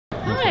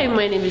Hi,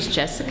 my name is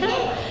Jessica,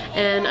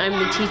 and I'm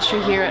the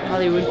teacher here at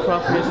Hollywood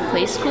Cooperative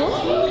Playschool,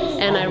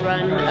 and I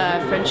run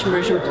a French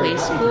immersion play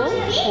school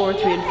for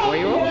 3- and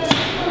 4-year-olds.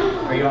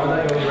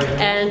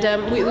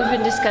 And we've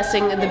been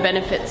discussing the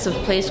benefits of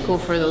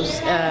Playschool for those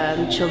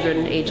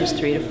children ages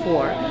 3 to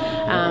 4.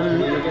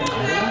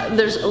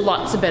 There's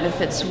lots of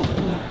benefits.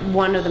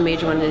 One of the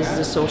major ones is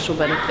the social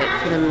benefit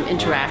for them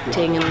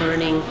interacting and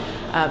learning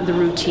the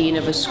routine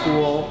of a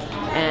school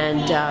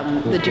and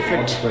the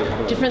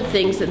different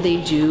things that they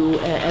do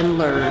and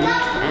learn,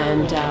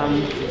 and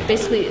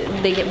basically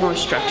they get more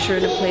structure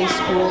in a play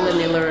school, and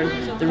they learn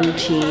the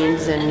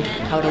routines and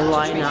how to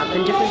line up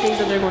and different things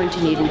that they're going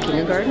to need in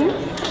kindergarten.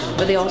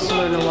 But they also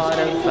learn a lot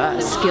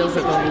of skills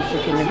that they'll need for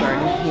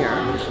kindergarten here.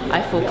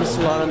 I focus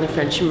a lot on the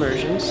French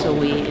immersion, so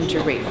we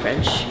integrate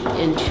French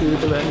into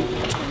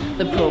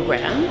the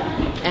program,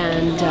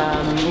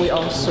 and we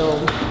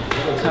also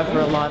cover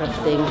a lot of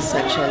things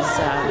such as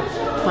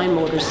fine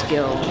motor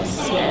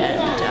skills and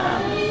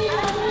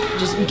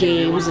just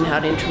games and how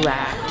to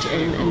interact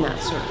and that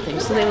sort of thing.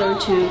 So they learn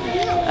to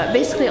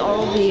basically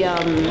all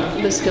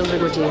the skills they're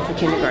going to need for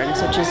kindergarten,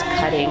 such as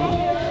cutting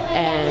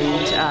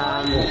and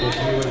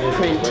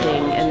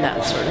printing and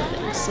that sort of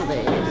thing. So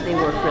they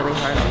work really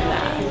hard on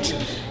that.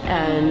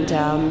 And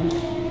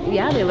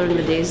yeah, they learn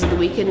the days of the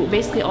week and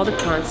basically all the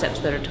concepts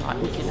that are taught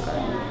in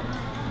kindergarten.